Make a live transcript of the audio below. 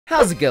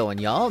How's it going,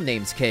 y'all?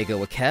 Name's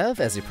KGOKev,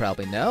 as you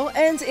probably know,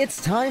 and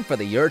it's time for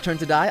the Your Turn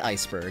to Die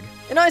Iceberg.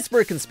 An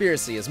iceberg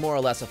conspiracy is more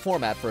or less a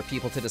format for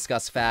people to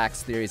discuss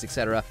facts, theories,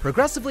 etc.,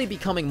 progressively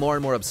becoming more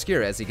and more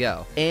obscure as you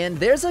go. And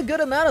there's a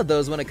good amount of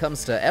those when it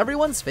comes to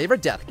everyone's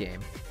favorite death game.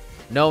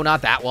 No,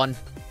 not that one.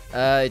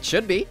 It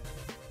should be.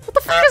 What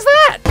the fuck is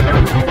that?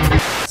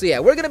 So yeah,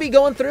 we're gonna be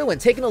going through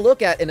and taking a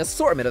look at an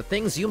assortment of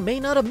things you may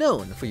not have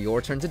known for Your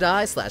Turn to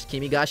Die /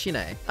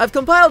 Kimigashine. I've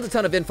compiled a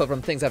ton of info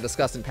from things I've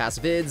discussed in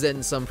past vids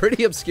and some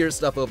pretty obscure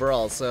stuff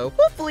overall, so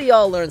hopefully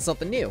y'all learned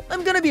something new.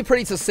 I'm gonna be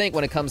pretty succinct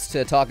when it comes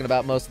to talking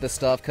about most of this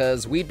stuff,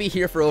 cause we'd be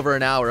here for over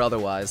an hour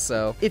otherwise,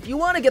 so if you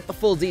want to get the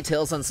full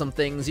details on some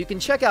things, you can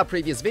check out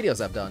previous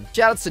videos I've done.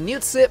 Shoutouts to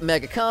Newtsip,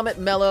 Megacomet,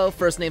 Mello,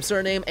 Name,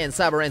 Surname, and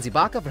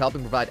CyberRansyBaka for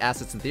helping provide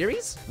assets and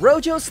theories,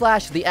 Rojo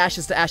 / the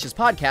Ashes to Ashes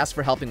podcast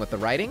for helping with the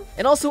writing,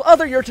 and also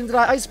other Your Turn to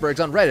Die Icebergs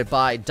on Reddit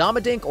by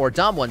Domadink or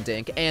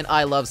Dom1Dink and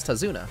I Loves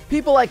Tazuna.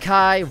 People like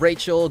Kai,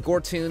 Rachael,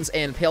 Goretoons,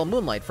 and Pale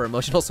Moonlight for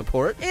emotional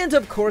support, and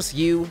of course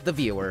you, the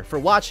viewer, for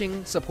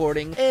watching,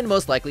 supporting, and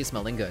most likely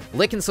smelling good.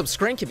 Lick and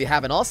subscribe if you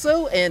haven't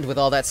also, and with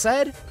all that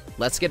said,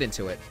 let's get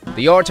into it.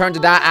 The Your Turn to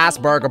Die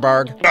Iceberg.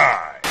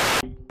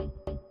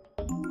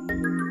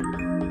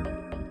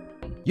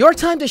 Your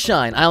Time to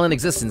Shine Island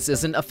Existence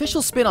is an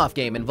official spin-off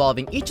game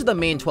involving each of the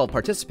main 12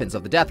 participants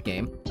of the death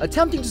game,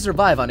 attempting to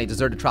survive on a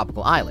deserted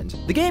tropical island.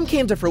 The game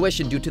came to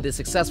fruition due to the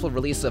successful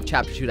release of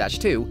Chapter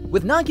 2-2,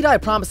 with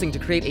Nankidai promising to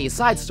create a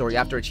side story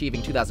after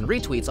achieving 2,000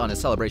 retweets on his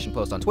celebration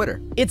post on Twitter.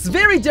 It's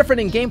very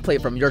different in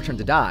gameplay from Your Turn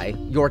to Die,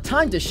 Your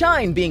Time to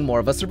Shine being more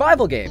of a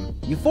survival game.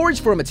 You forage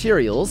for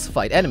materials,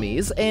 fight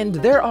enemies, and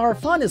there are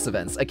fondness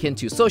events akin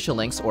to social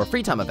links or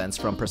free time events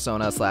from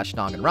Persona /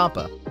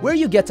 Danganronpa, where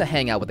you get to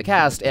hang out with the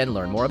cast and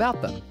learn more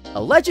about them.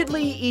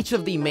 Allegedly, each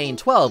of the main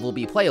 12 will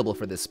be playable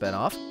for this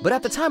spinoff, but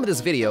at the time of this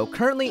video,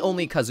 currently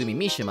only Kazumi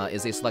Mishima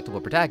is a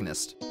selectable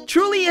protagonist.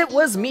 Truly, it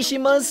was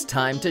Mishima's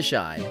time to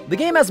shine. The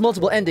game has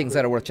multiple endings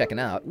that are worth checking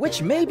out,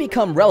 which may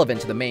become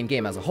relevant to the main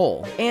game as a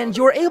whole, and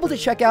you're able to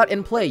check out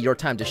and play Your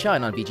Time to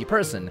Shine on VG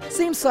Person,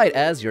 same site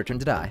as Your Turn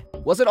to Die.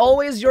 Was it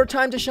always Your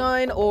Time to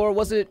Shine, or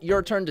was it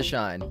Your Turn to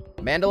Shine?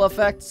 Mandela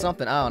effect?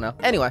 Something, I don't know.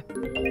 Anyway.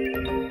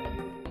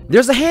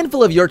 There's a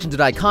handful of Your Turn to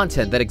Die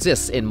content that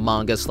exists in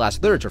manga /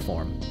 literature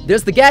form.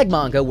 There's the gag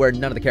manga where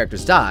none of the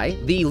characters die,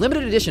 the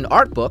limited edition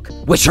art book,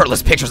 with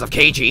shirtless pictures of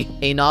Keiji,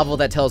 a novel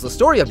that tells the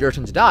story of Your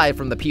Turn to Die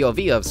from the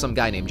POV of some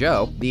guy named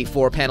Joe, the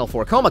 4-panel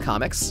 4-Koma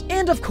comics,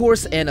 and of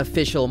course an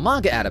official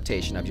manga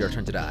adaptation of Your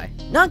Turn to Die.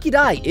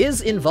 Nankidai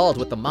is involved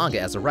with the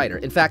manga as a writer.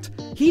 In fact,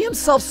 he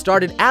himself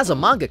started as a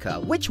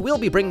mangaka, which we'll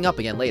be bringing up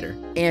again later.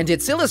 And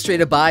it's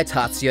illustrated by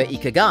Tatsuya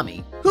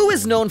Ikegami, who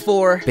is known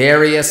for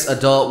various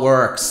adult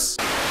works.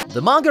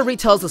 The manga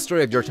retells the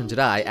story of Your Turn to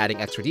Die, adding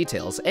extra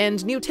details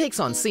and new takes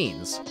on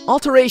scenes.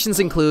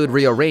 Alterations include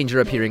Rio Ranger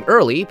appearing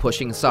early,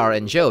 pushing Sara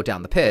and Joe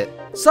down the pit,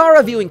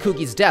 Sara viewing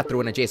Kuki's death through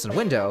an adjacent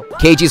window,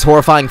 Keiji's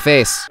horrifying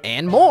face,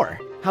 and more.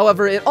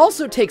 However, it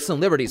also takes some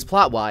liberties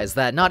plot-wise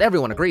that not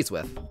everyone agrees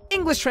with.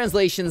 English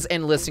translations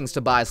and listings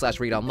to buy /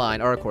 read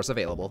online are of course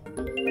available.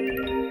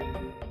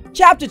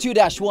 Chapter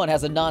 2-1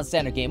 has a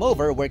non-standard game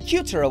over where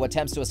Kyutaro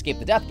attempts to escape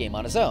the death game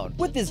on his own,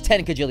 with his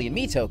 10 kajillion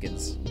me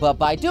tokens, but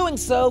by doing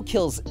so,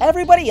 kills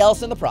everybody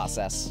else in the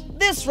process.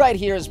 This right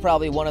here is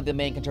probably one of the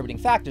main contributing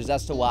factors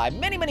as to why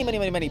many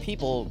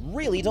people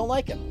really don't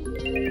like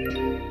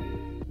him.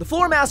 The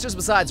four masters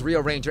besides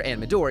Rio Ranger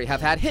and Midori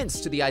have had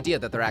hints to the idea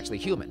that they're actually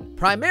human,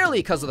 primarily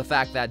because of the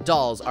fact that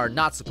dolls are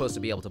not supposed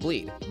to be able to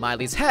bleed.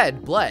 Miley's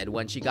head bled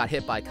when she got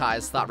hit by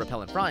Kai's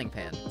thought-repellent frying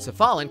pan.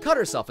 Safalin cut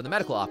herself in the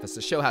medical office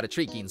to show how to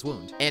treat Gein's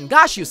wound. And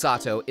Gashu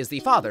Sato is the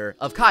father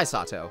of Kai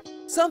Sato.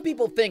 Some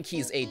people think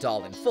he's a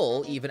doll in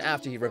full, even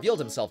after he revealed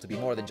himself to be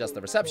more than just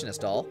the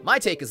receptionist doll. My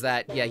take is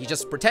that, yeah, he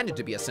just pretended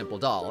to be a simple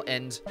doll,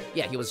 and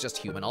yeah, he was just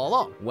human all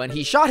along. When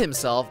he shot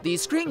himself, the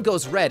screen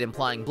goes red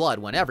implying blood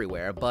went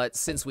everywhere, but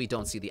since we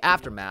don't see the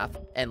aftermath,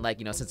 and like,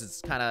 you know, since it's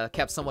kinda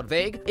kept somewhat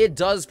vague, it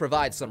does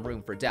provide some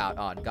room for doubt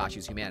on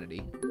Gashu's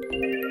humanity.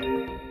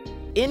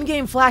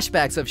 In-game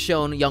flashbacks have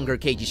shown younger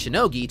Keiji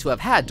Shinogi to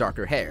have had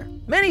darker hair.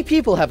 Many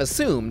people have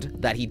assumed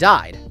that he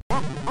died.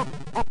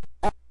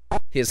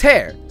 His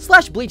hair,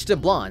 bleached to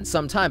blonde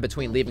sometime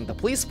between leaving the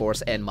police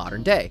force and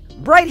modern day.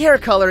 Bright hair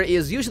color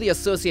is usually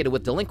associated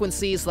with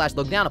delinquency /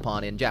 looked down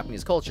upon in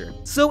Japanese culture,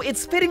 so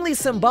it's fittingly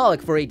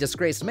symbolic for a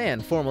disgraced man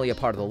formerly a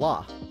part of the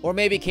law. Or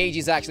maybe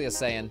Keiji's actually a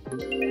Saiyan.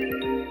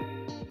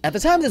 At the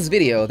time of this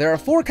video, there are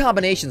 4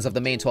 combinations of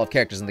the main 12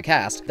 characters in the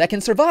cast that can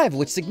survive,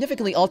 which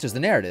significantly alters the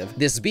narrative,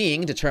 this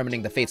being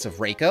determining the fates of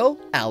Reiko,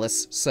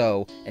 Alice,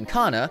 So, and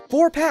Kana.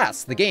 4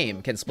 paths the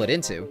game can split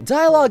into.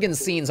 Dialogue and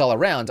scenes all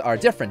around are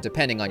different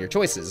depending on your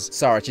choices.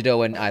 Sara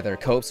Chidoan either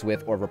copes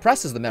with or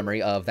represses the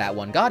memory of that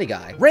one gaudy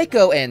guy.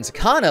 Reiko and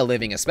Kana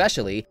living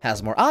especially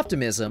has more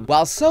optimism,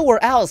 while So or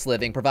Alice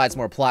living provides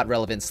more plot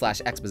relevance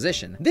 /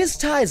 exposition. This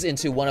ties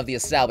into one of the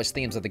established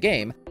themes of the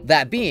game,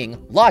 that being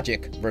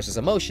logic versus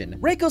emotion.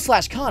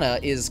 Rachael/Kana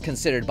is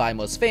considered by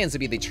most fans to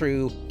be the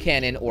true,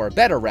 canon, or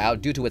better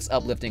route due to its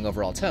uplifting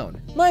overall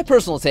tone. My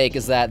personal take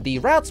is that the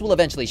routes will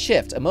eventually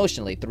shift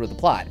emotionally through the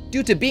plot,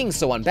 due to being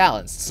so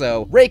unbalanced,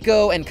 so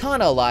Rachael and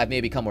Kana alive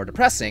may become more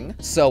depressing,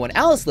 so an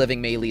Alice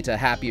living may lead to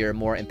happier,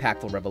 more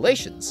impactful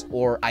revelations,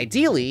 or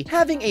ideally,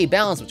 having a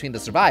balance between the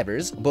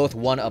survivors, both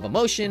one of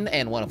emotion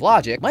and one of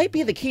logic, might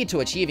be the key to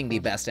achieving the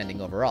best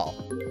ending overall.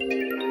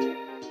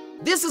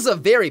 This is a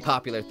very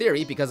popular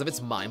theory because of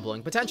its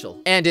mind-blowing potential.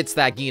 And it's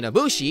that Gin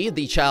Ibushi,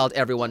 the child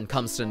everyone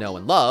comes to know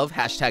and love,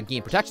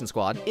 #Gin Protection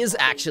Squad, is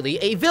actually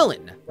a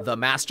villain, the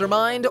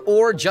mastermind,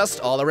 or just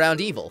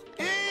all-around evil.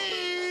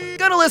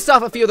 Gonna list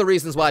off a few of the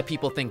reasons why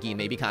people think Gin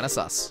may be kinda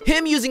sus.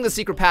 Him using the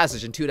secret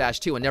passage in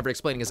 2-2 and never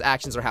explaining his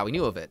actions or how he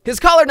knew of it. His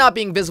collar not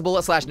being visible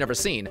 / never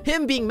seen.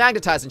 Him being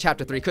magnetized in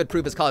Chapter 3 could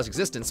prove his collar's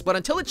existence, but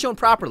until it's shown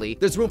properly,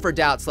 there's room for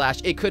doubt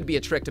 / it could be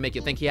a trick to make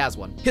you think he has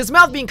one. His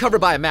mouth being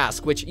covered by a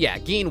mask, which, yeah,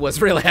 Gin was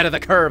real ahead of the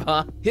curve,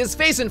 huh? His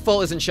face in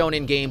full isn't shown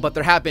in-game, but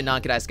there have been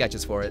non-Kadai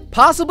sketches for it.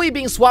 Possibly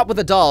being swapped with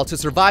a doll to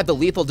survive the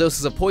lethal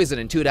doses of poison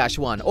in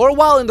 2-1, or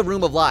while in the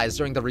Room of Lies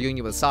during the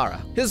reunion with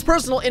Sarah. His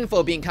personal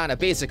info being kinda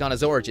basic on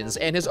his origins,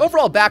 and his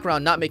overall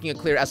background not making it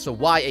clear as to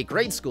why a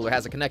grade schooler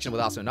has a connection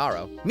with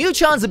Asunaro.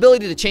 Mewchan's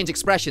ability to change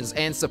expressions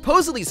and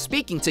supposedly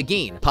speaking to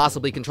Gin,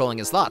 possibly controlling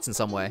his thoughts in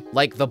some way.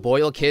 Like the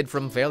Boyle kid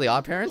from Fairly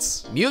Odd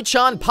Parents?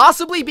 Mewchan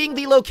possibly being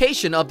the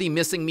location of the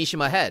missing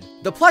Mishima head.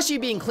 The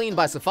plushie being cleaned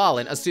by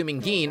Cephalin,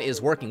 assuming Gin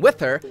is working with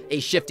her, a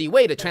shifty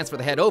way to transfer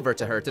the head over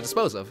to her to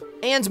dispose of.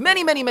 And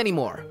many, many, many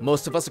more.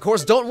 Most of us, of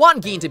course, don't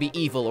want Gin to be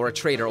evil or a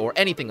traitor or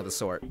anything of the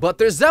sort. But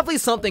there's definitely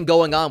something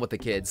going on with the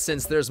kid,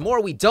 since there's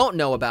more we don't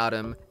know about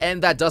him,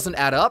 and that doesn't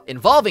add up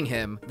involving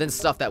him than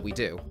stuff that we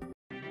do.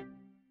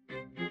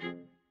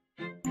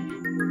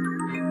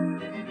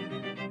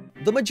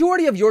 The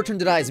majority of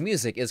YttD's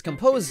music is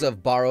composed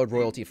of borrowed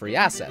royalty-free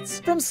assets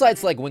from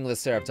sites like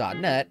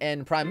winglessserif.net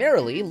and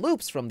primarily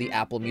loops from the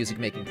Apple music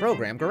making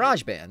program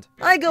Garageband.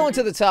 I go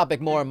into the topic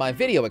more in my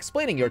video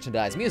explaining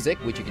YttD's music,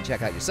 which you can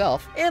check out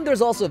yourself, and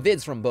there's also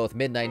vids from both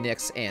Midnight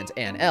Nix and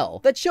Ann L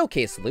that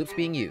showcase the loops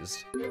being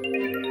used.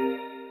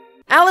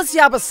 Alice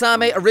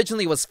Yabasame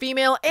originally was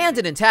female and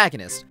an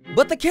antagonist,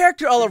 but the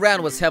character all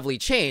around was heavily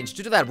changed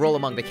due to that role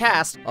among the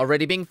cast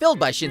already being filled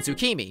by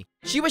Shintsukimi.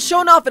 She was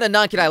shown off in a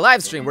non-Kadai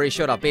livestream where he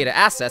showed off beta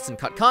assets and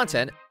cut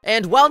content,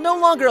 and while no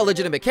longer a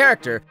legitimate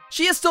character,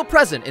 she is still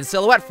present in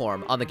silhouette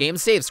form on the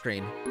game's save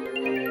screen.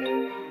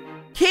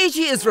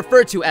 Keiji is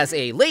referred to as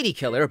a lady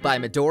killer by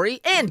Midori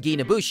and Gin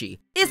Ibushi.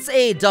 It's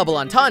a double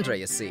entendre,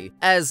 you see,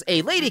 as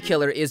a lady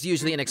killer is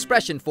usually an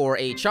expression for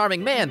a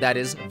charming man that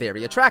is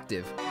very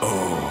attractive.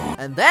 Oh.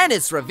 And then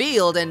it's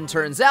revealed and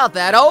turns out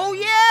that, oh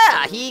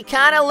yeah, he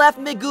kinda left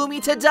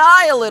Megumi to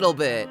die a little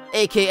bit,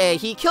 aka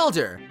he killed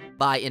her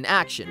by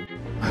inaction.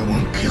 I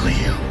won't kill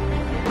you,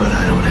 but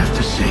I don't have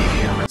to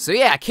save you. So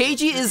yeah,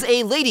 Keiji is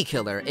a lady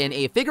killer in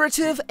a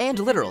figurative and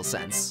literal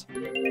sense.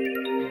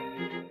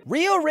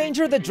 Rio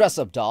Ranger the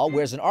dress-up doll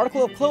wears an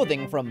article of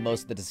clothing from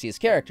most of the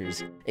deceased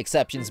characters,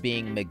 exceptions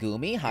being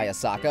Megumi,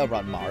 Hayasaka,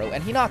 Ranmaru,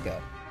 and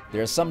Hinako.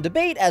 There is some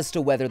debate as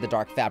to whether the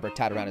dark fabric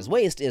tied around his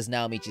waist is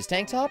Naomichi's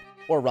tank top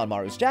or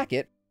Ranmaru's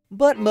jacket,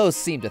 but most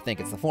seem to think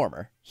it's the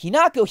former.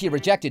 Hinako he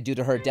rejected due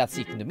to her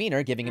death-seeking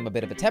demeanor, giving him a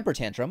bit of a temper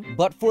tantrum,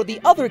 but for the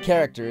other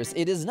characters,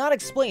 it is not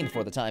explained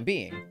for the time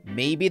being.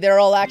 Maybe they're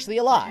all actually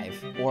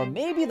alive, or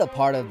maybe the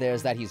part of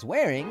theirs that he's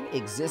wearing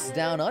exists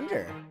down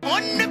under.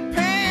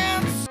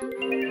 Underpants!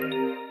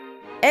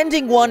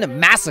 Ending 1,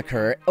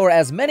 Massacre, or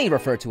as many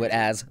refer to it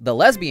as the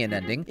lesbian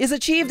ending, is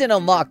achieved and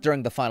unlocked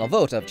during the final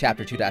vote of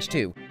Chapter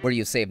 2-2, where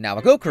you save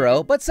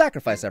Nawagokuro but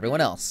sacrifice everyone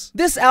else.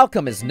 This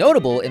outcome is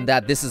notable in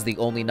that this is the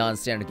only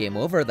non-standard game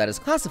over that is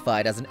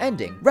classified as an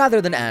ending,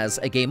 rather than as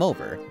a game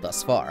over,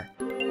 thus far.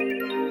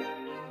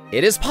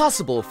 It is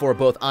possible for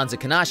both Anzu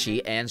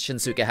Kanashi and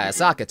Shinsuke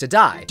Hayasaka to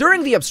die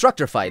during the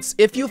obstructor fights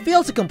if you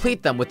fail to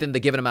complete them within the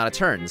given amount of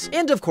turns,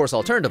 and of course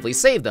alternatively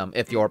save them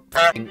if you're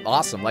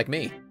awesome like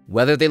me.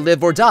 Whether they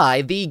live or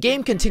die, the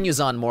game continues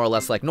on more or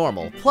less like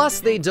normal, plus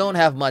they don't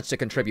have much to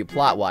contribute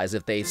plot-wise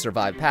if they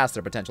survive past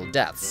their potential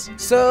deaths.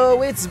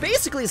 So it's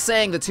basically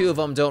saying the two of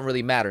them don't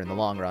really matter in the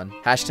long run.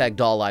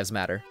 #doll lives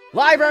matter.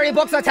 Library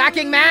books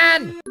attacking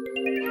man!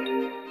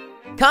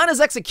 Kana's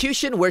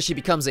execution, where she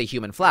becomes a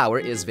human flower,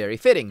 is very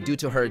fitting due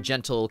to her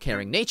gentle,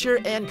 caring nature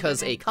and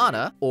cause a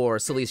Kana, or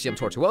Silicium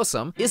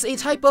tortuosum, is a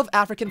type of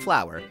African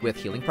flower with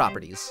healing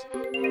properties.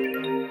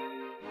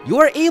 You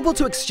are able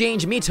to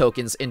exchange Me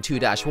tokens in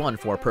 2-1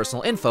 for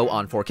personal info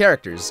on 4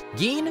 characters: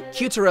 Gin,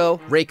 Kyutaro,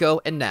 Reiko,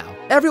 and Now.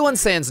 Everyone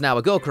sans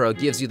Nawagokuro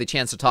gives you the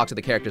chance to talk to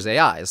the character's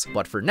AIs,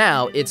 but for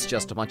now, it's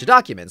just a bunch of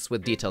documents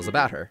with details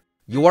about her.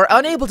 You are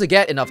unable to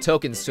get enough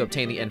tokens to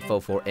obtain the info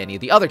for any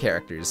of the other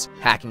characters.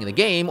 Hacking the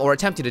game or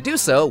attempting to do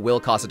so will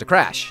cause it to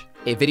crash.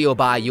 A video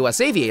by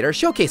US Aviator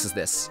showcases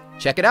this.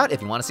 Check it out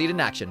if you want to see it in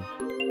action.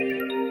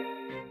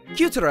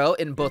 Kyutaro,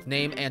 in both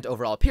name and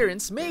overall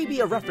appearance, may be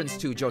a reference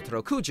to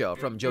Jotaro Kujo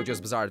from JoJo's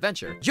Bizarre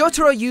Adventure.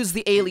 Jotaro used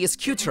the alias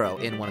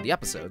Kyutaro in one of the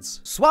episodes.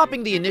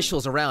 Swapping the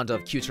initials around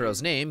of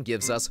Kyutaro's name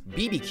gives us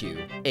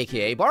BBQ,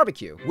 aka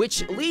barbecue,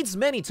 which leads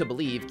many to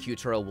believe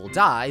Kyutaro will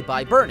die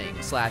by burning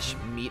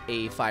 / meet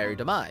a fiery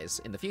demise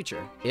in the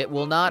future. It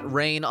will not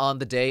rain on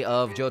the day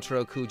of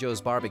Jotaro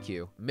Kujo's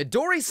barbecue.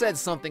 Midori said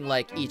something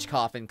like each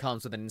coffin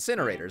comes with an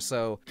incinerator,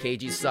 so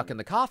Keiji stuck in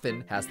the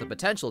coffin has the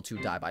potential to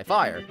die by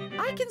fire.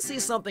 I can see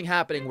something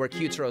happening where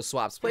Kyutaro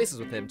swaps places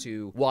with him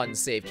to 1.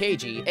 Save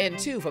Keiji, and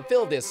 2.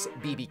 Fulfill this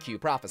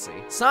BBQ prophecy.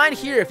 Sign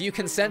here if you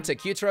consent to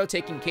Kyutaro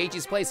taking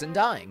Keiji's place and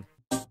dying.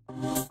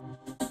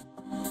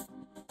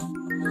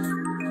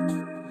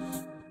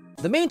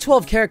 The main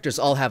 12 characters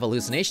all have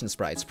hallucination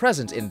sprites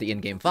present in the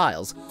in-game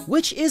files,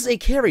 which is a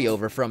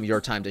carryover from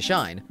Your Time to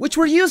Shine, which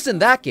were used in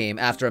that game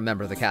after a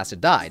member of the cast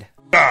had died.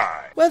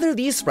 Whether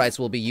these sprites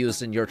will be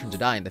used in Your Turn to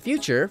Die in the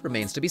future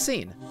remains to be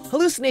seen.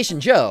 Hallucination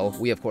Joe,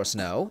 we of course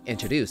know,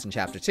 introduced in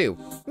Chapter 2.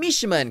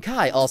 Mishima and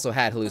Kai also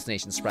had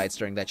hallucination sprites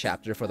during that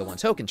chapter for the 1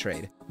 token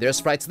trade. Their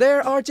sprites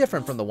there are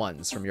different from the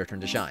ones from Your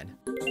Turn to Shine.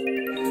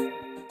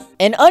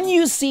 An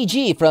unused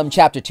CG from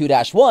Chapter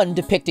 2-1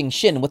 depicting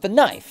Shin with a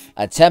knife,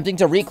 attempting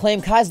to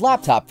reclaim Kai's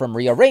laptop from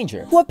Rio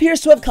Ranger, who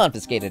appears to have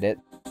confiscated it.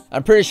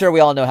 I'm pretty sure we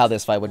all know how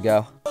this fight would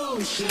go.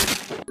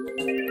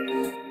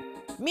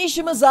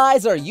 Mishima's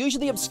eyes are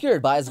usually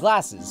obscured by his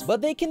glasses,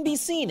 but they can be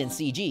seen in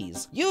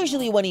CGs,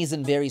 usually when he's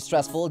in very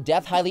stressful,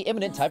 death highly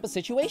imminent type of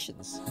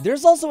situations.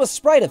 There's also a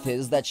sprite of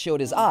his that showed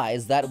his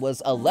eyes that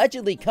was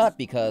allegedly cut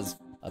because,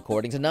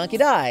 according to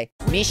Nankidai,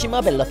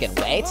 Mishima been looking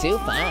way too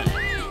fine.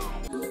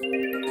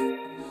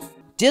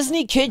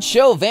 Disney kids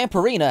show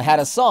Vampirina had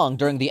a song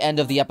during the end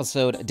of the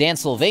episode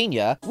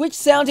Dancylvania, which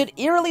sounded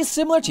eerily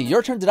similar to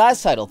Your Turn to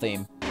Die's title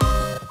theme.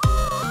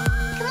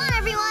 Come on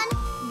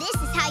everyone, this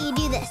is how you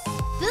do this.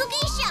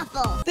 Boogie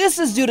Shuffle! This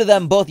is due to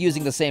them both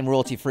using the same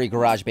royalty-free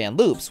Garageband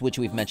Loops, which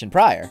we've mentioned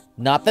prior.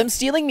 Not them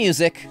stealing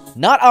music,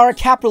 not our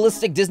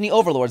capitalistic Disney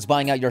overlords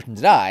buying out Your Turn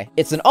to Die.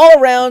 It's an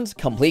all-around,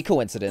 complete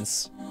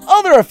coincidence.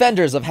 Other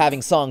offenders of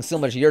having songs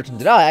similar to Your Turn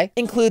to Die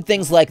include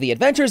things like The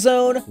Adventure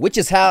Zone,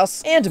 Witch's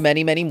House, and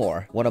many, many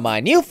more. One of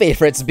my new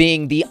favorites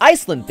being the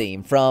Iceland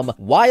theme from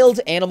Wild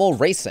Animal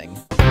Racing.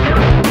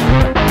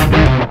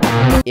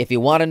 If you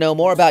want to know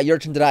more about Your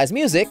Turn to Die's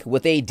music,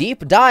 with a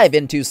deep dive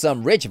into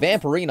some rich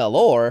Vampirina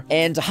lore,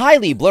 and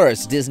highly blurred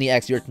Disney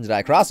X Your Turn to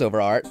Die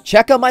crossover art,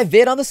 check out my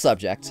vid on the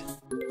subject.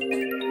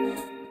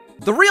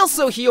 The real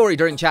Sohiori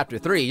during Chapter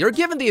 3, you're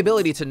given the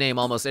ability to name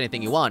almost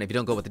anything you want if you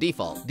don't go with the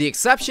default, the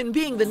exception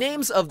being the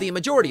names of the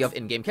majority of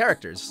in-game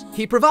characters.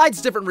 He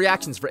provides different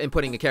reactions for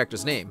inputting a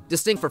character's name,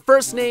 distinct for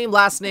first name,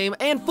 last name,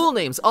 and full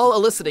names, all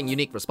eliciting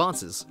unique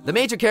responses. The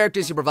major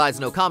characters he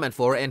provides no comment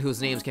for and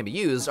whose names can be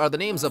used are the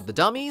names of the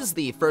dummies,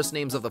 the first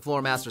names of the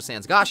floor master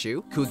Sans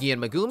Gashu, Kugi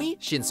and Megumi,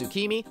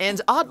 Shinsukimi, and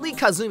oddly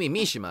Kazumi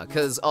Mishima,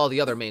 cause all the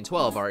other main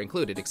 12 are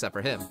included except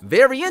for him.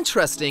 Very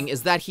interesting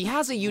is that he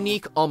has a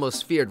unique,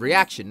 almost feared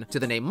reaction to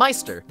the name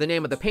Meister, the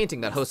name of the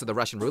painting that hosted the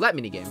Russian roulette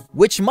minigame.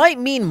 Which might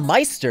mean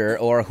Meister,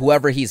 or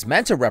whoever he's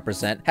meant to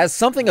represent, has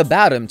something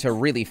about him to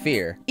really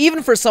fear.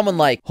 Even for someone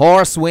like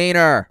Horse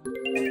Wiener.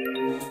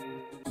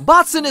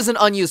 Botsun is an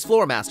unused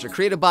floor master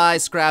created by,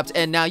 scrapped,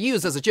 and now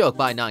used as a joke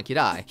by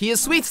Nankidai. He is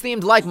sweets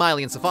themed like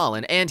Miley and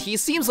Cephalin, and he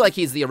seems like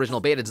he's the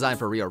original beta design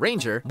for Rio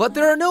Ranger, but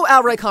there are no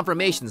outright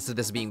confirmations to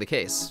this being the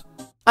case.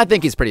 I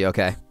think he's pretty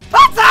okay.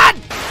 Botsun!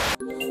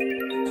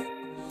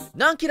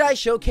 Nankidai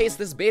showcased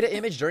this beta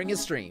image during his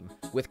stream,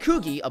 with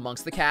Kugi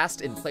amongst the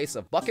cast in place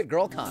of Bucket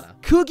Girl Kana.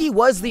 Kugi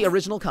was the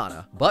original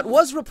Kana, but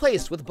was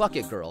replaced with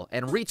Bucket Girl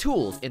and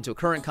retooled into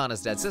current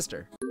Kana's dead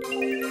sister.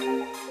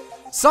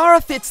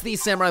 Sara fits the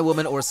samurai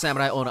woman or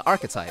samurai onna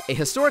archetype, a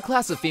historic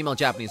class of female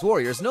Japanese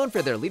warriors known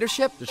for their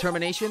leadership,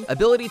 determination,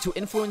 ability to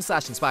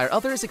influence/inspire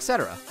others,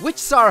 etc., which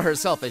Sara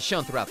herself has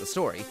shown throughout the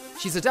story.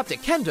 She's adept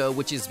at kendo,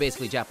 which is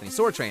basically Japanese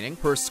sword training,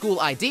 her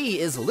school ID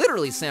is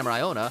literally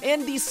Samurai Onna,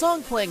 and the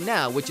song playing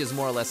now, which is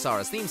more or less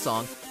Sara's theme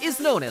song, is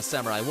known as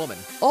Samurai Woman.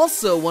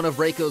 Also, one of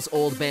Reiko's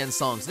old band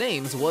song's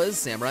names was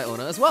Samurai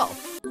Onna as well.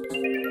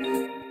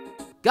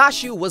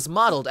 Gashu was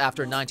modeled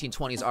after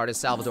 1920s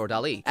artist Salvador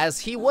Dali, as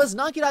he was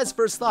Nankidai's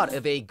first thought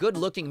of a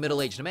good-looking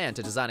middle-aged man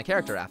to design a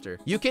character after.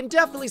 You can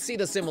definitely see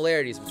the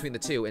similarities between the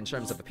two in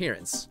terms of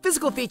appearance,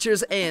 physical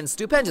features, and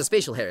stupendous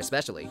facial hair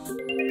especially.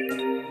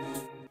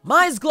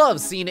 Mai's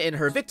gloves seen in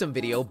her victim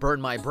video Burn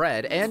My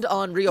Bread and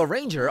on Rio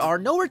Ranger are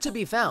nowhere to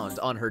be found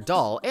on her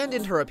doll and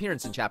in her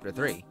appearance in Chapter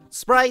 3.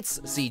 Sprites,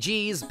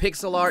 CGs,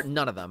 pixel art,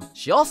 none of them.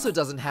 She also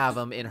doesn't have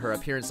them in her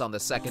appearance on the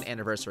 2nd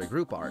anniversary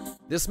group art.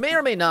 This may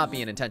or may not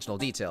be an intentional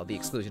detail, the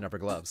exclusion of her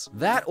gloves.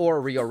 That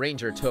or Rio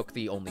Ranger took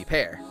the only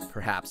pair.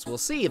 Perhaps we'll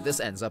see if this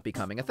ends up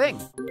becoming a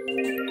thing.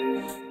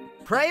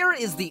 Prayer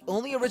is the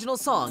only original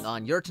song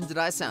on Your Turn to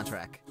Die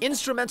soundtrack.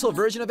 Instrumental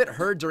version of it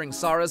heard during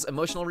Sara's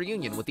emotional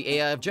reunion with the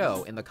AI of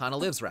Joe in the Kana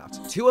Lives route.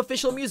 2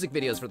 official music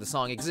videos for the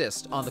song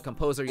exist on the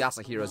composer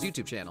Yasuhiro's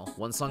YouTube channel,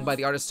 one sung by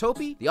the artist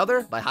Topi, the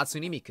other by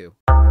Hatsune Miku.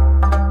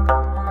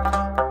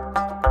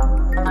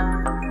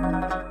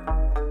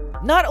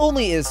 Not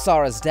only is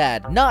Sara's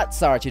dad not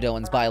Sara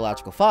Chidoan's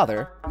biological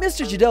father,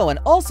 Mr. Chidoan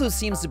also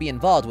seems to be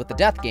involved with the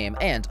death game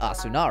and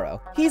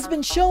Asunaro. He's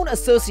been shown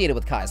associated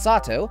with Kai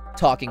Sato,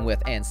 talking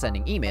with and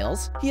sending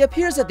emails. He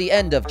appears at the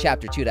end of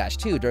Chapter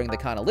 2-2 during the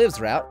Kana Lives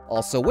route,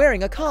 also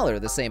wearing a collar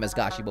the same as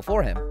Gashi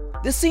before him.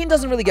 This scene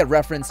doesn't really get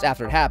referenced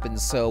after it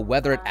happens, so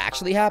whether it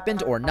actually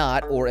happened or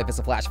not, or if it's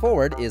a flash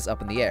forward, is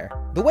up in the air.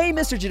 The way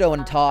Mr.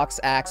 Chidoan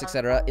talks, acts,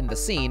 etc. in the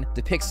scene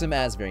depicts him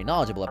as very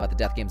knowledgeable about the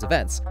Death Game's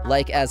events,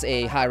 like as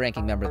a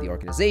high-ranking member of the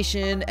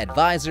organization,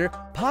 advisor,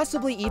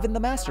 possibly even the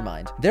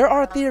mastermind. There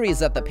are theories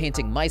that the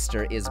painting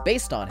Meister is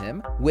based on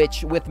him,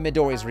 which, with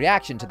Midori's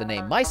reaction to the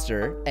name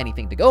Meister,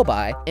 anything to go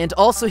by, and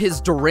also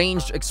his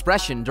deranged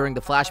expression during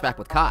the flashback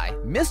with Kai,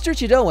 Mr.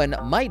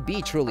 Chidoan might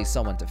be truly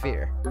someone to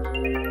fear.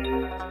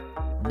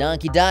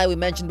 Nanki Dai, we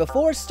mentioned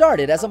before,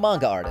 started as a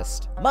manga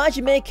artist.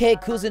 Majime Kei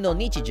Kuzu no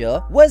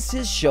Nichijo was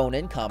his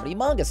shonen comedy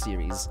manga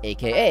series,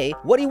 aka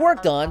what he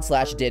worked on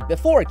 / did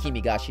before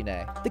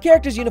Kimigashine. The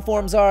characters'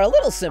 uniforms are a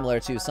little similar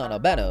to Sano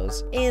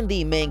Benno's, and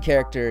the main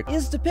character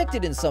is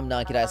depicted in some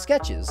Nanki Dai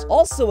sketches,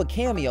 also a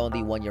cameo in the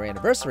 1-year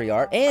anniversary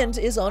art, and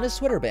is on his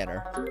Twitter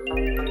banner.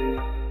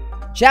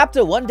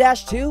 Chapter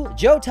 1-2,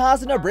 Joe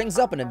Tazuna brings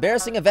up an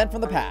embarrassing event from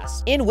the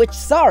past, in which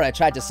Sara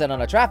tried to set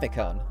on a traffic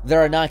cone.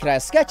 There are Nanki Dai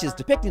sketches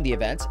depicting the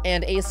event,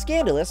 and a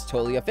scandalous,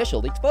 totally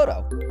official leaked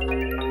photo.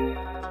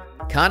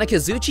 Kana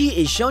Kazuchi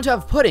is shown to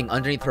have pudding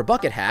underneath her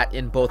bucket hat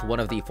in both one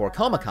of the 4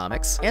 Koma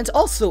comics, and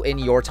also in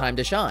Your Time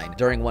to Shine,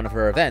 during one of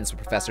her events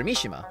with Professor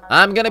Mishima.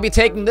 I'm gonna be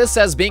taking this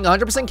as being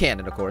 100%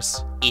 canon, of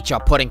course. Eat your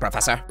pudding,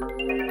 Professor.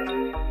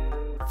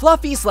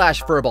 Fluffy /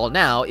 Furball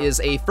Now is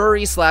a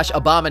furry /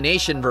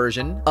 abomination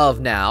version of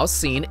Now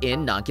seen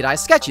in Nanki Dai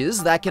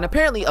sketches that can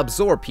apparently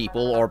absorb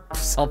people or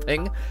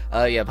something.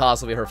 Yeah,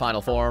 possibly her final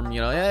form,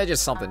 you know,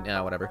 just something,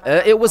 whatever.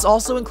 It was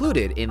also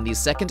included in the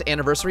 2nd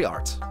anniversary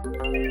art.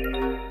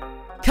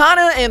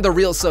 Kana and the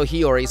real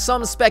Sohiyori,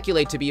 some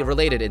speculate to be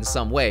related in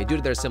some way due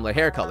to their similar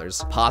hair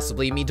colors,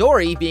 possibly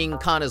Midori being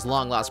Kana's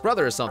long-lost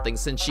brother or something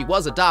since she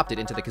was adopted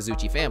into the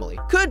Kazuchi family.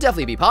 Could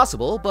definitely be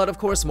possible, but of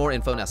course more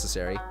info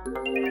necessary.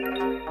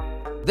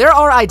 There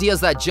are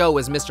ideas that Joe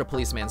is Mr.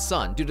 Policeman's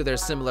son due to their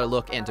similar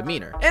look and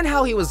demeanor, and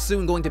how he was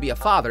soon going to be a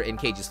father in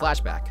Keiji's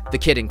flashback. The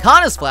kid in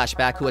Kana's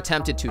flashback who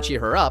attempted to cheer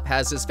her up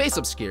has his face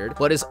obscured,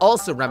 but is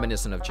also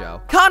reminiscent of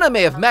Joe. Kana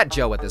may have met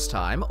Joe at this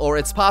time, or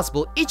it's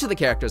possible each of the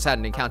characters had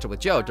an encounter with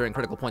Joe during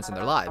critical points in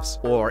their lives.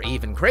 Or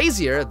even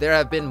crazier, there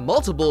have been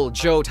multiple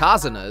Joe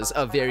Tazunas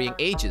of varying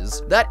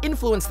ages that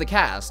influenced the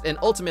cast and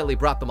ultimately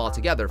brought them all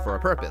together for a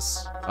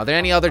purpose. Are there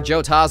any other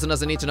Joe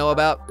Tazunas I need to know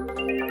about?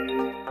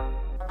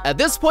 At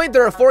this point,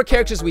 there are 4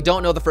 characters we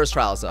don't know the first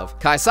trials of: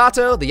 Kai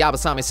Sato, the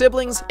Yabasame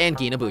siblings, and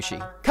Gin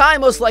Ibushi. Kai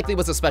most likely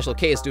was a special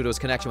case due to his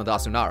connection with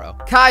Asunaro.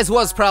 Kai's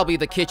was probably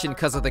the kitchen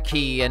because of the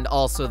key and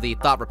also the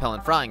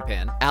thought-repellent frying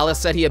pan. Alice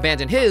said he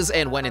abandoned his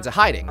and went into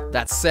hiding.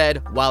 That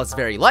said, while it's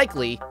very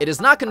likely, it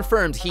is not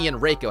confirmed he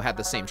and Rachael had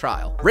the same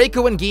trial.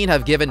 Rachael and Gin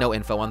have given no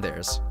info on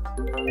theirs.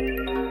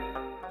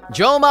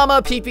 Joe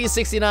Mama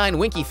PP69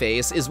 Winky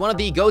Face is one of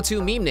the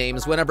go-to meme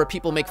names whenever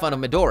people make fun of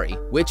Midori,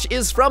 which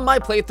is from my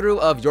playthrough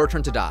of Your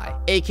Turn to Die,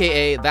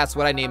 aka that's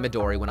what I named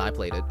Midori when I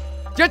played it.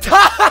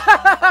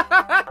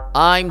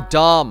 I'm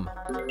dumb.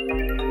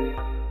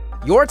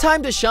 Your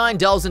Time to Shine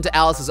delves into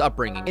Alice's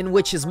upbringing, in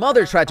which his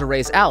mother tried to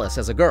raise Alice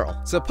as a girl.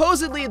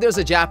 Supposedly, there's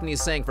a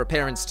Japanese saying for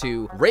parents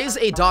to raise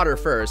a daughter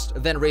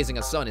first, then raising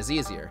a son is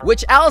easier,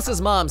 which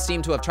Alice's mom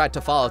seemed to have tried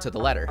to follow to the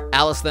letter.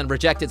 Alice then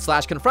rejected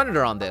 / confronted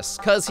her on this,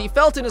 cause he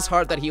felt in his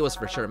heart that he was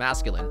for sure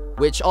masculine,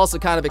 which also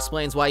kind of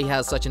explains why he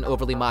has such an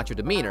overly macho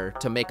demeanor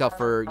to make up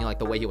for, like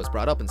the way he was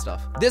brought up and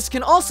stuff. This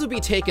can also be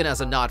taken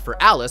as a nod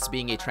for Alice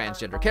being a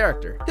transgender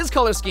character. His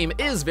color scheme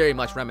is very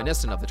much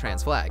reminiscent of the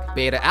trans flag.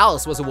 Beta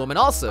Alice was a woman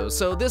also,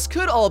 so this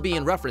could all be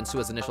in reference to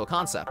his initial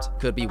concept.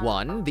 Could be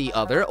one, the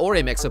other, or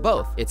a mix of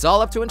both. It's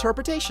all up to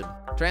interpretation.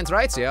 Trans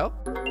rights, yo.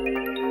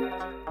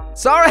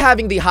 Sara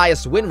having the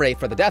highest win rate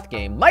for the death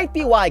game might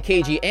be why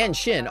Keiji and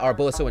Shin are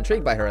both so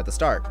intrigued by her at the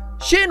start.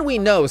 Shin, we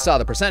know, saw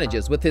the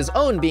percentages, with his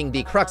own being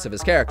the crux of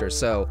his character,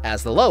 so,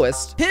 as the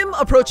lowest, him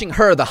approaching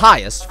her the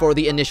highest for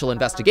the initial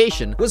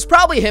investigation was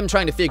probably him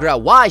trying to figure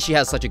out why she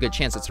has such a good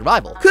chance at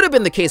survival. Could have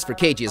been the case for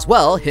Keiji as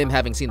well, him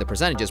having seen the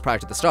percentages prior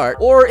to the start,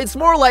 or it's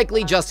more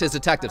likely just his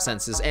detective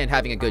senses and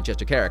having a good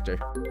judge of character.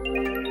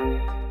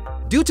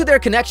 Due to their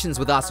connections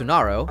with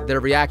Asunaro,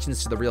 their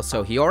reactions to the real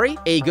Sohiyori,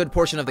 a good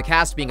portion of the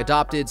cast being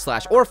adopted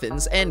 /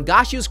 orphans, and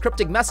Gashu's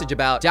cryptic message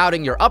about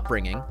doubting your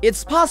upbringing,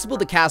 it's possible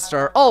the cast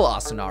are all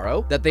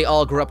Asunaro, that they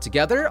all grew up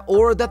together,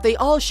 or that they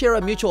all share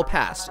a mutual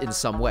past in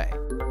some way.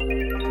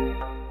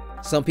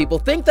 Some people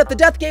think that the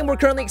death game we're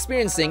currently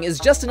experiencing is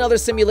just another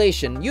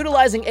simulation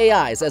utilizing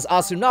AIs as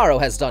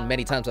Asunaro has done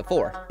many times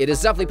before. It is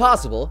definitely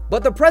possible,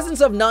 but the presence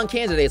of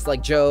non-candidates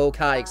like Joe,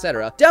 Kai,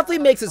 etc. definitely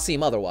makes it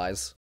seem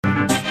otherwise.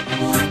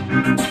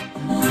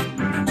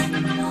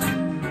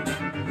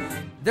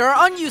 There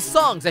are unused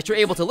songs that you're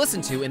able to listen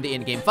to in the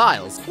in-game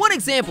files. One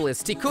example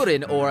is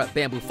Tikurin or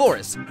Bamboo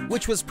Forest,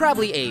 which was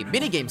probably a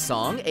minigame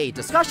song, a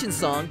discussion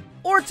song,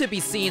 or to be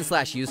seen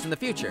 / used in the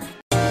future.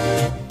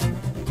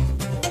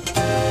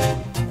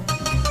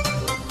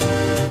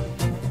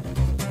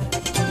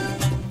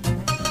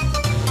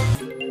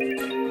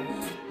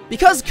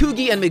 Because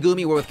Kugi and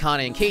Megumi were with Kane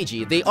and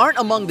Keiji, they aren't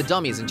among the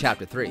dummies in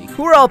Chapter 3,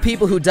 who are all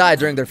people who died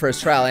during their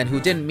first trial and who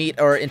didn't meet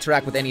or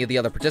interact with any of the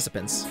other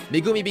participants.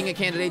 Megumi being a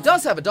candidate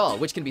does have a doll,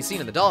 which can be seen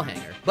in the doll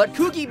hanger, but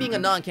Kugi being a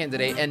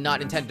non-candidate and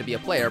not intended to be a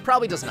player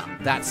probably does not.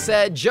 That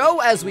said, Joe,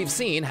 as we've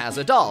seen, has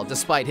a doll,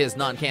 despite his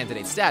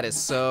non-candidate status,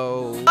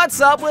 so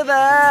what's up with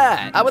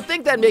that? I would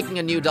think that making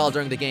a new doll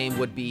during the game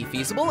would be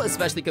feasible,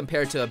 especially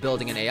compared to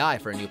building an AI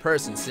for a new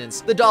person, since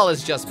the doll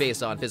is just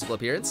based on physical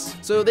appearance.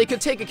 So they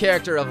could take a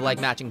character of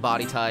like matching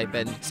body type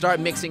and start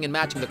mixing and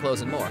matching the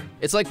clothes and more.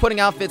 It's like putting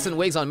outfits and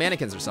wigs on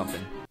mannequins or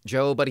something.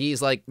 Joe, but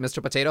he's like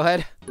Mr. Potato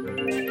Head?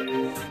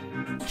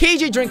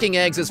 KJ drinking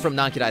eggs is from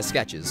Nankidai's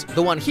sketches.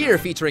 The one here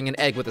featuring an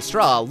egg with a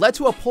straw led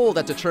to a poll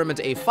that determined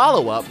a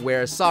follow-up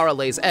where Sara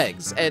lays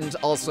eggs, and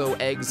also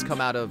eggs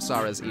come out of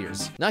Sara's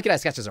ears.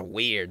 Nankidai sketches are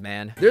weird,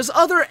 man. There's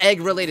other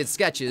egg-related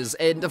sketches,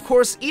 and of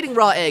course, eating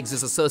raw eggs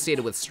is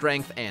associated with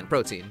strength and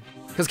protein.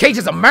 Cause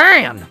KJ's a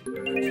man!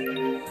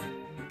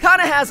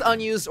 Kana has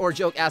unused or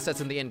joke assets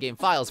in the in-game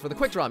files for the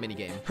quick draw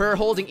minigame, her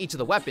holding each of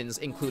the weapons,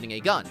 including a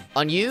gun.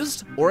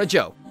 Unused or a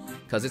joke,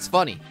 cause it's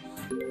funny.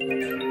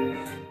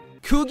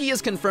 Kugi is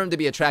confirmed to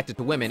be attracted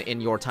to women in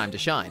Your Time to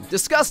Shine,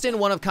 discussed in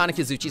one of Kana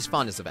Kizuchi's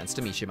fondness events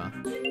to Mishima.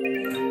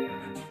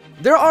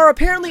 There are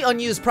apparently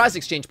unused prize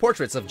exchange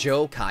portraits of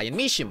Joe, Kai, and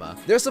Mishima.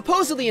 They're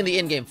supposedly in the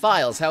in-game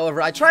files,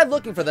 however, I tried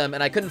looking for them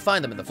and I couldn't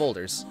find them in the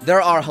folders.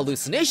 There are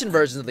hallucination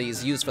versions of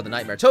these used for the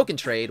Nightmare token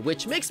trade,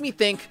 which makes me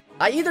think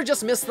I either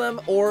just missed them,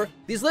 or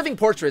these living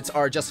portraits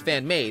are just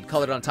fan-made,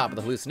 colored on top of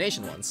the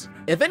hallucination ones.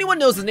 If anyone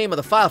knows the name of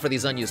the file for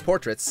these unused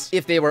portraits,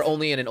 if they were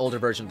only in an older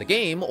version of the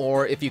game,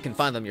 or if you can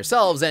find them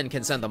yourselves and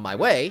can send them my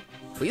way,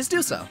 please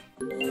do so.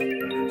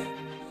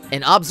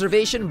 An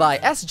observation by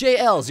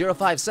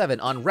SJL057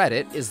 on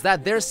Reddit is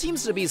that there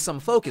seems to be some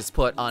focus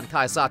put on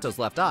Kai Sato's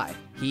left eye.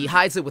 He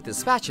hides it with his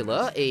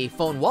spatula, a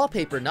phone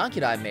wallpaper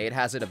Nankidai made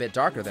has it a bit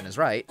darker than his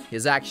right,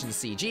 his action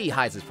CG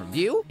hides it from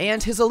view,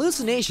 and his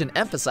hallucination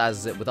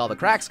emphasizes it with all the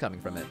cracks coming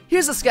from it.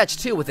 Here's a sketch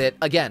too with it,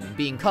 again,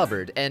 being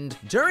covered, and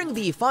during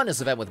the fondness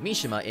event with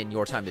Mishima in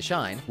Your Time to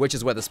Shine, which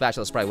is where the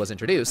spatula sprite was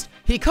introduced,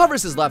 he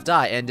covers his left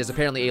eye and is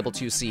apparently able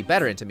to see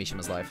better into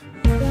Mishima's life.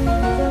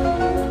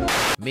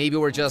 Maybe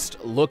we're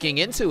just looking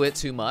into it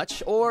too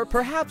much, or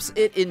perhaps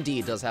it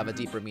indeed does have a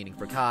deeper meaning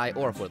for Kai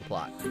or for the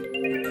plot.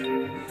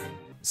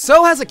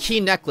 So has a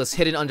key necklace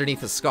hidden underneath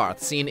his scarf,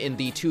 seen in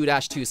the 2-2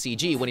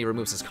 CG when he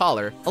removes his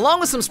collar, along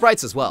with some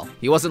sprites as well.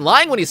 He wasn't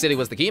lying when he said he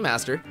was the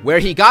keymaster. Where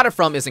he got it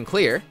from isn't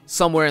clear.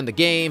 Somewhere in the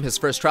game, his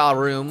first trial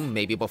room,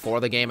 maybe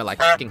before the game, at like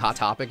fucking Hot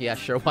Topic, yeah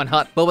sure, why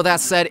not? But with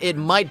that said, it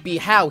might be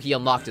how he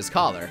unlocked his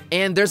collar.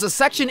 And there's a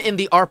section in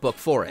the art book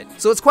for it,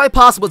 so it's quite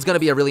possible it's gonna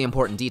be a really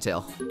important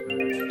detail.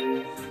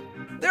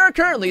 There are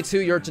currently 2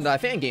 YttD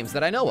fan games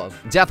that I know of.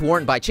 Death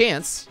Warrant by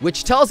Chance,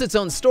 which tells its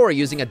own story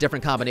using a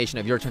different combination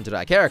of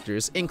YttD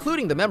characters,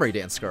 including the Memory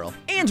Dance Girl,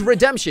 and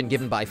Redemption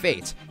Given by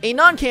Fate, a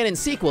non-canon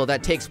sequel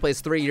that takes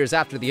place 3 years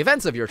after the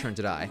events of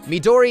YttD,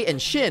 Midori and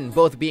Shin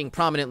both being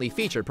prominently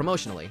featured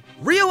promotionally.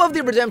 Rio of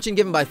the Redemption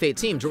Given by Fate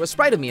team drew a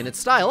sprite of me in its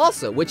style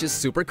also, which is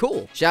super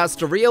cool. Shouts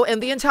to Rio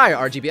and the entire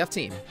RGBF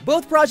team.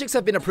 Both projects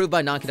have been approved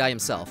by Nankidai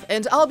himself,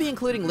 and I'll be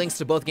including links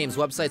to both games'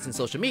 websites and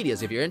social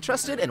medias if you're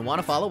interested and want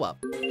to follow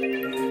up.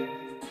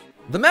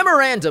 The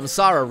memorandum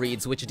Sara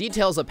reads, which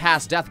details a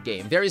past death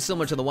game, very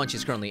similar to the one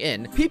she's currently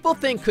in, people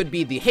think could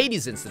be the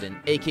Hades incident,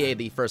 aka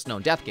the first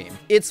known death game.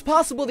 It's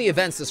possible the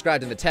events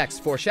described in the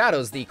text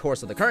foreshadows the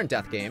course of the current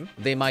death game,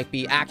 they might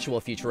be actual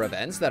future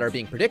events that are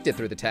being predicted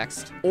through the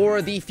text, or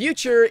the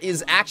future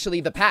is actually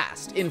the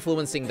past,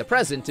 influencing the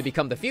present to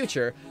become the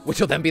future,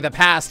 which will then be the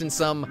past in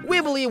some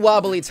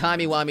wibbly-wobbly,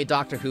 timey-wimey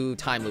Doctor Who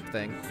time loop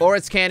thing. Or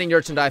it's canon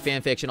YttD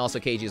fanfiction, also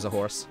KG is a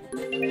horse.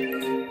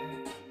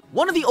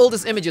 One of the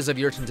oldest images of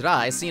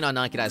YttD seen on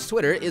Nankidai's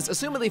Twitter is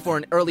assumedly for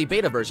an early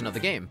beta version of the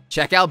game.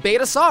 Check out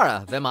Beta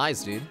Sara, them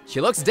eyes, dude.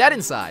 She looks dead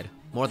inside,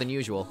 more than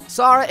usual.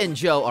 Sara and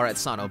Joe are at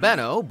Sano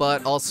Beno,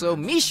 but also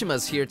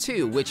Mishima's here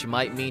too, which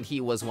might mean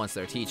he was once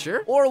their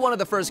teacher, or one of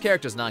the first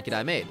characters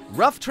Nankidai made.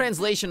 Rough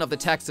translation of the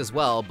text as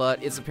well,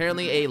 but it's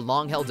apparently a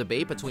long-held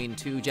debate between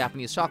 2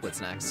 Japanese chocolate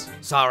snacks.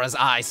 Sara's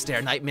eyes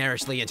stare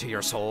nightmarishly into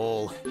your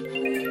soul.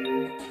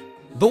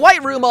 The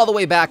white room all the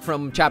way back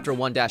from chapter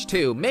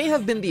 1-2 may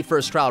have been the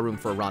first trial room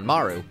for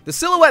Ranmaru. The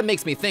silhouette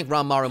makes me think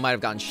Ranmaru might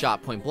have gotten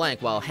shot point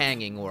blank while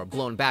hanging or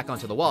blown back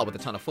onto the wall with a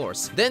ton of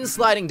force, then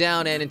sliding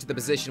down and into the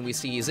position we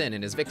see he's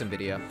in his victim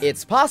video.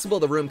 It's possible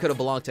the room could have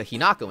belonged to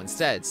Hinako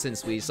instead,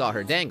 since we saw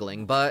her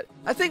dangling, but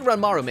I think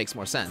Ranmaru makes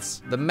more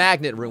sense. The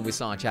magnet room we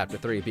saw in chapter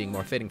 3 being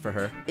more fitting for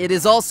her. It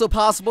is also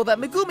possible that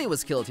Megumi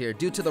was killed here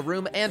due to the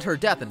room and her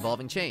death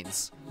involving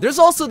chains. There's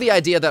also the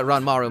idea that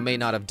Ranmaru may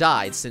not have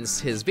died,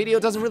 since his video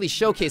doesn't really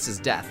showcase his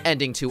death,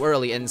 ending too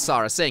early and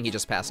Sara saying he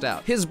just passed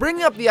out. His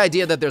bringing up the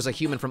idea that there's a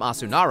human from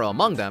Asunaro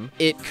among them,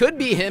 it could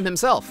be him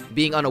himself,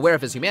 being unaware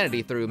of his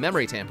humanity through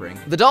memory tampering.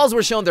 The dolls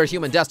were shown their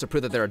human deaths to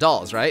prove that they're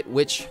dolls, right?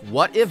 Which,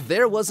 what if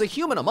there was a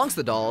human amongst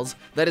the dolls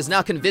that is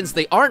now convinced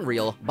they aren't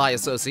real by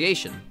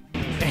association?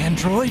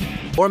 Android?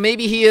 Or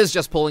maybe he is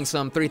just pulling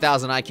some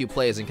 3000 IQ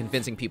plays and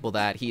convincing people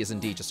that he is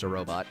indeed just a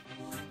robot.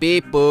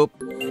 beep boop.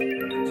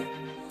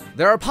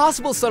 There are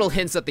possible subtle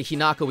hints that the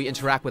Hinako we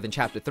interact with in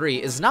Chapter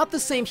 3 is not the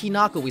same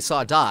Hinako we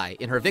saw die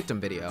in her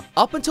victim video.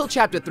 Up until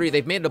Chapter 3,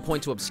 they've made it a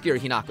point to obscure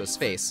Hinako's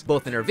face,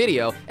 both in her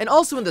video and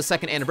also in the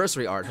second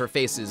anniversary art, her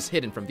face is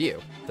hidden from view.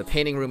 The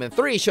painting room in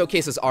 3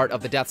 showcases art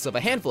of the deaths of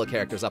a handful of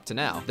characters up to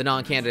now, the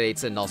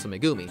non-candidates and also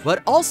Megumi.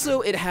 But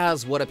also it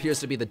has what appears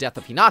to be the death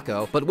of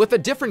Hinako, but with a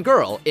different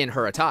girl in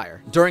her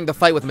attire. During the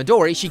fight with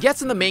Midori, she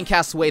gets in the main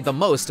cast's way the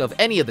most of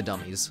any of the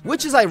dummies,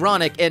 which is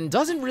ironic and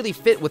doesn't really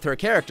fit with her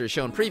character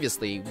shown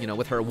previously, you know,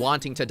 with her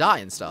wanting to die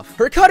and stuff.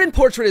 Her cut-in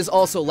portrait is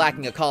also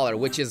lacking a collar,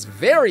 which is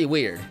very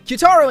weird.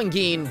 Kyutaro and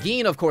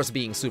Gin of course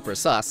being super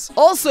sus,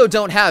 also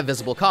don't have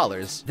visible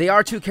collars. They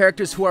are two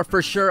characters who are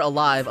for sure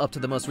alive up to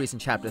the most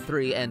recent Chapter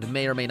 3 and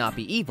may or may not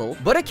be evil,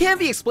 but it can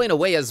be explained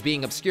away as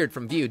being obscured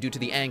from view due to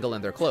the angle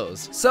in their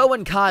clothes. So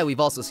in Kai, we've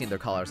also seen their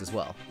collars as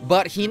well.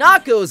 But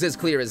Hinako's is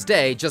clear as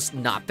day, just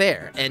not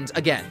there, and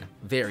again,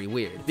 very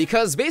weird.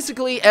 Because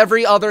basically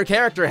every other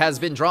character has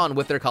been drawn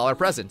with their collar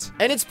present.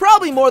 And it's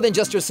probably more than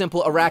just your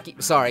simple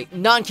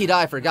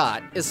non-Kidai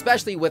forgot,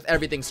 especially with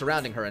everything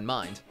surrounding her in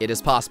mind. It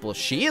is possible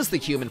she is the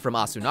human from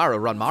Asunaro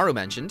Ranmaru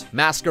mentioned,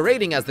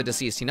 masquerading as the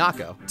deceased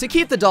Hinako, to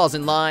keep the dolls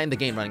in line, the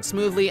game running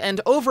smoothly, and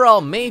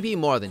overall maybe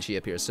more than she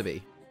appears to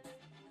be.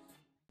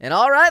 And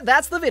alright,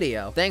 that's the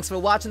video. Thanks for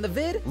watching the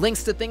vid.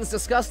 Links to things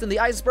discussed in the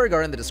Iceberg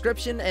are in the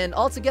description, and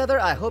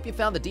altogether, I hope you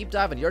found the deep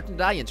dive on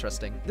YttD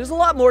interesting. There's a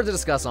lot more to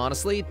discuss,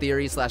 honestly,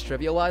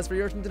 theory/trivia-wise for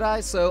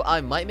YttD, so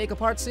I might make a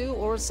part 2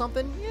 or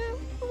something, yeah,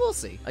 we'll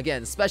see.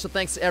 Again, special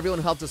thanks to everyone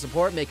who helped to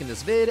support making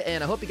this vid,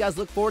 and I hope you guys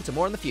look forward to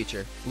more in the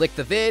future. Like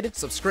the vid,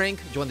 subscribe,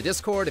 join the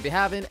Discord if you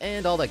haven't,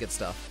 and all that good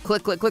stuff.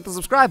 Click the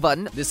subscribe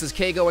button. This is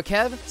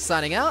KGOKev,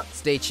 signing out.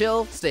 Stay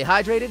chill, stay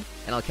hydrated,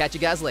 and I'll catch you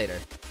guys later.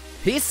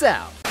 Peace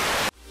out.